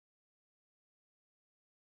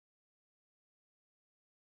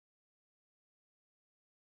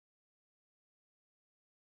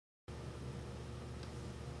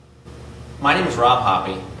My name is Rob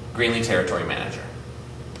Hoppy, Greenlee Territory Manager.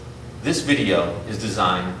 This video is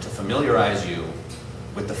designed to familiarize you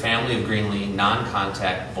with the family of Greenlee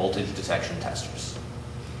non-contact voltage detection testers.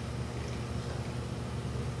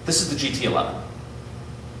 This is the GT11.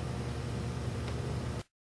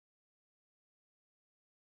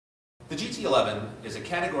 The GT11 is a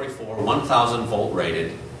Category 4 1000 volt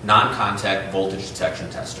rated non-contact voltage detection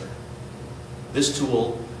tester. This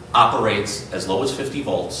tool operates as low as 50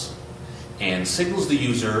 volts and signals the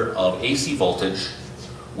user of AC voltage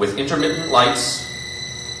with intermittent lights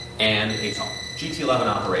and a tone. GT11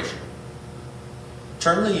 operation.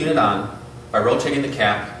 Turn the unit on by rotating the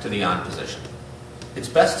cap to the on position. It's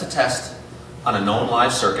best to test on a known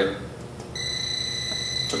live circuit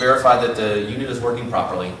to verify that the unit is working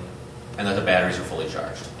properly and that the batteries are fully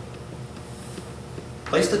charged.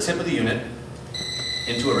 Place the tip of the unit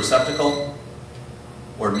into a receptacle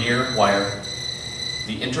or near wire.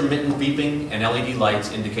 The intermittent beeping and LED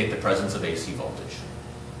lights indicate the presence of AC voltage.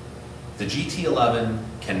 The GT11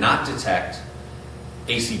 cannot detect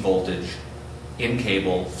AC voltage in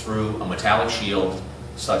cable through a metallic shield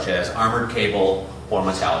such as armored cable or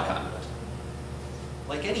metallic conduit.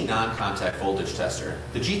 Like any non-contact voltage tester,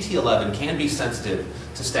 the GT11 can be sensitive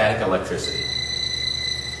to static electricity.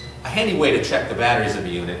 A handy way to check the batteries of a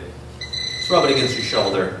unit is rub it against your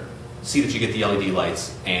shoulder, see that you get the LED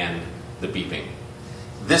lights and the beeping.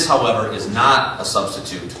 This, however, is not a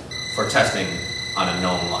substitute for testing on a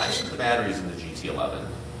known live circuit. The batteries in the GT11.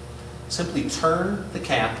 Simply turn the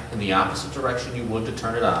cap in the opposite direction you would to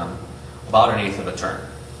turn it on, about 1/8 of a turn.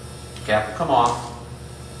 The cap will come off,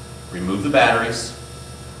 remove the batteries,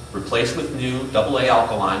 replace with new AA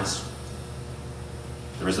alkalines.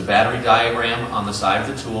 There is a battery diagram on the side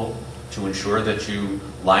of the tool to ensure that you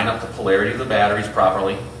line up the polarity of the batteries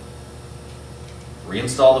properly.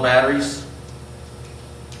 Reinstall the batteries,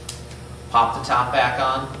 pop the top back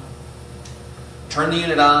on, turn the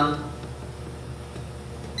unit on,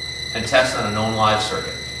 and test on a known live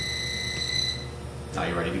circuit. Now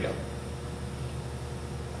you're ready to go.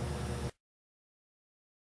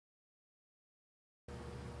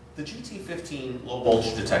 The GT15 low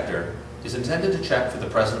voltage detector is intended to check for the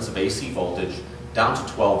presence of AC voltage down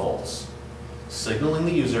to 12 volts, signaling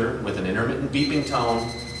the user with an intermittent beeping tone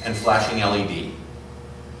and flashing LED.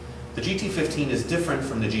 The GT15 is different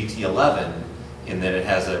from the GT11 in that it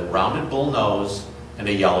has a rounded bull nose and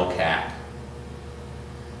a yellow cap.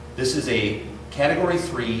 This is a Category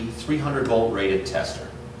 3 300 volt rated tester.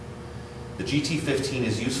 The GT15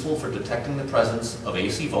 is useful for detecting the presence of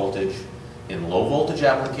AC voltage in low voltage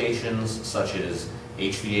applications such as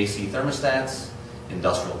HVAC thermostats,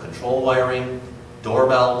 industrial control wiring,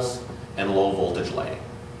 doorbells, and low voltage lighting.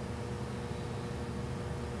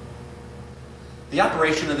 The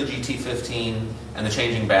operation of the GT15 and the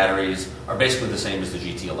changing batteries are basically the same as the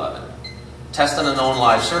GT11. Test on a known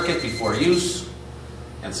live circuit before use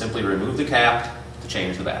and simply remove the cap to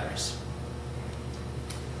change the batteries.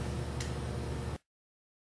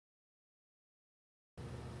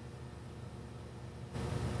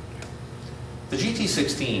 The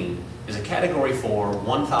GT16 is a Category 4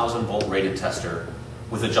 1000 volt rated tester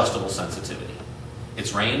with adjustable sensitivity.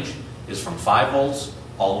 Its range is from 5 volts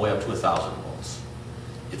all the way up to 1000 volts.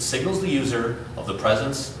 It signals the user of the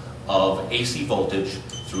presence of AC voltage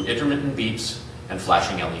through intermittent beeps and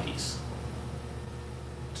flashing LEDs.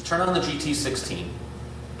 To turn on the GT16,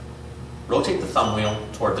 rotate the thumb wheel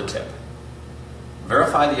toward the tip.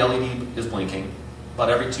 Verify the LED is blinking about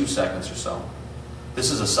every 2 seconds or so. This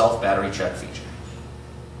is a self-battery check feature.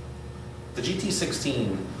 The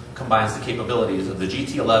GT16 combines the capabilities of the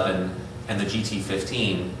GT11 and the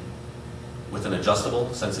GT15 with an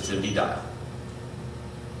adjustable sensitivity dial.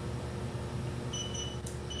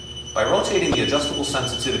 By rotating the adjustable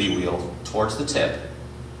sensitivity wheel towards the tip,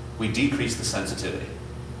 we decrease the sensitivity.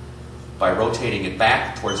 By rotating it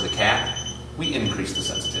back towards the cap, we increase the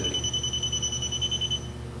sensitivity.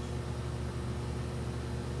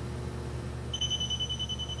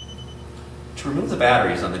 To remove the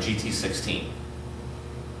batteries on the GT16,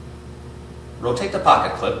 rotate the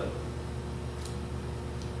pocket clip.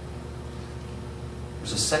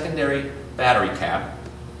 There's a secondary battery cap.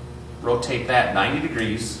 Rotate that 90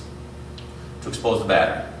 degrees to expose the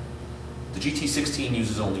battery. The GT16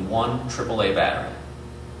 uses only one AAA battery.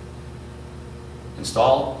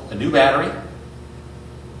 Install a new battery.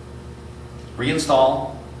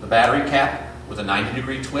 Reinstall the battery cap with a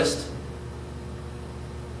 90-degree twist.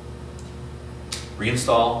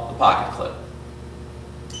 Reinstall the pocket clip.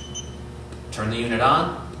 Turn the unit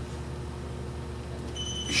on.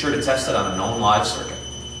 Be sure to test it on a known live circuit.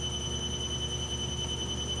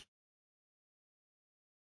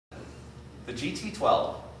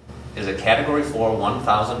 GT12 is a Category 4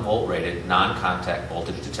 1000 volt rated non-contact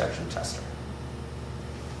voltage detection tester.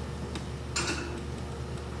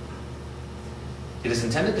 It is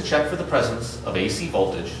intended to check for the presence of AC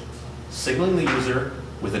voltage, signaling the user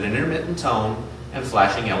with an intermittent tone and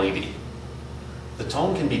flashing LED. The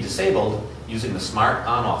tone can be disabled using the smart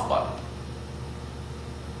on-off button.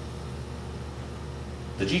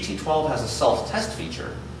 The GT12 has a self-test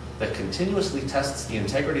feature that continuously tests the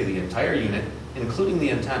integrity of the entire unit, including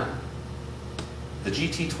the antenna. The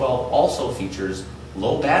GT12 also features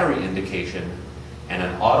low battery indication and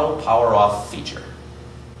an auto power-off feature.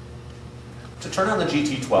 To turn on the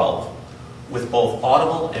GT12 with both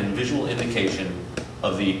audible and visual indication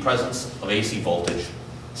of the presence of AC voltage,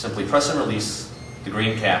 simply press and release the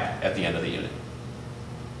green cap at the end of the unit.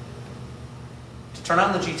 To turn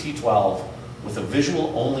on the GT12 with a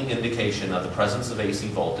visual-only indication of the presence of AC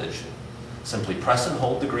voltage, simply press and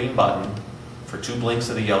hold the green button for 2 blinks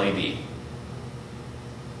of the LED,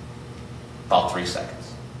 about 3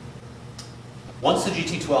 seconds. Once the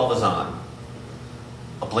GT12 is on,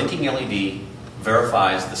 a blinking LED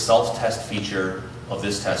verifies the self-test feature of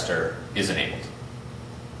this tester is enabled.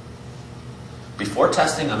 Before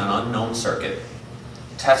testing on an unknown circuit,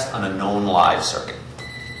 test on a known live circuit.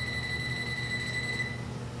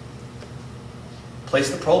 Place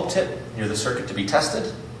the probe tip near the circuit to be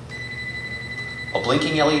tested. A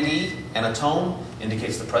blinking LED and a tone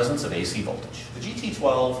indicates the presence of AC voltage. The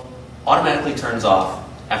GT12 automatically turns off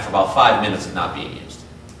after about 5 minutes of not being used.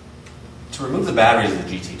 To remove the batteries of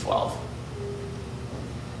the GT12,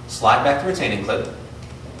 slide back the retaining clip,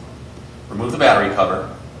 remove the battery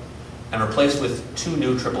cover, and replace with 2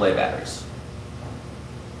 new AAA batteries.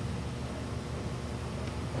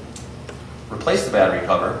 Replace the battery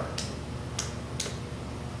cover,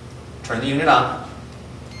 turn the unit on,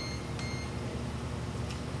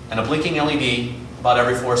 and a blinking LED about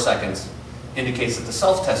every 4 seconds indicates that the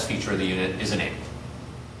self-test feature of the unit is enabled.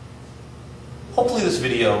 Hopefully this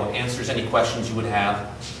video answers any questions you would have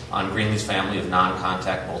on Greenlee's family of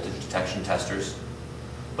non-contact voltage detection testers.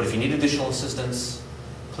 But if you need additional assistance,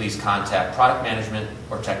 please contact product management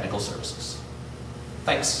or technical services.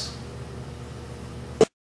 Thanks.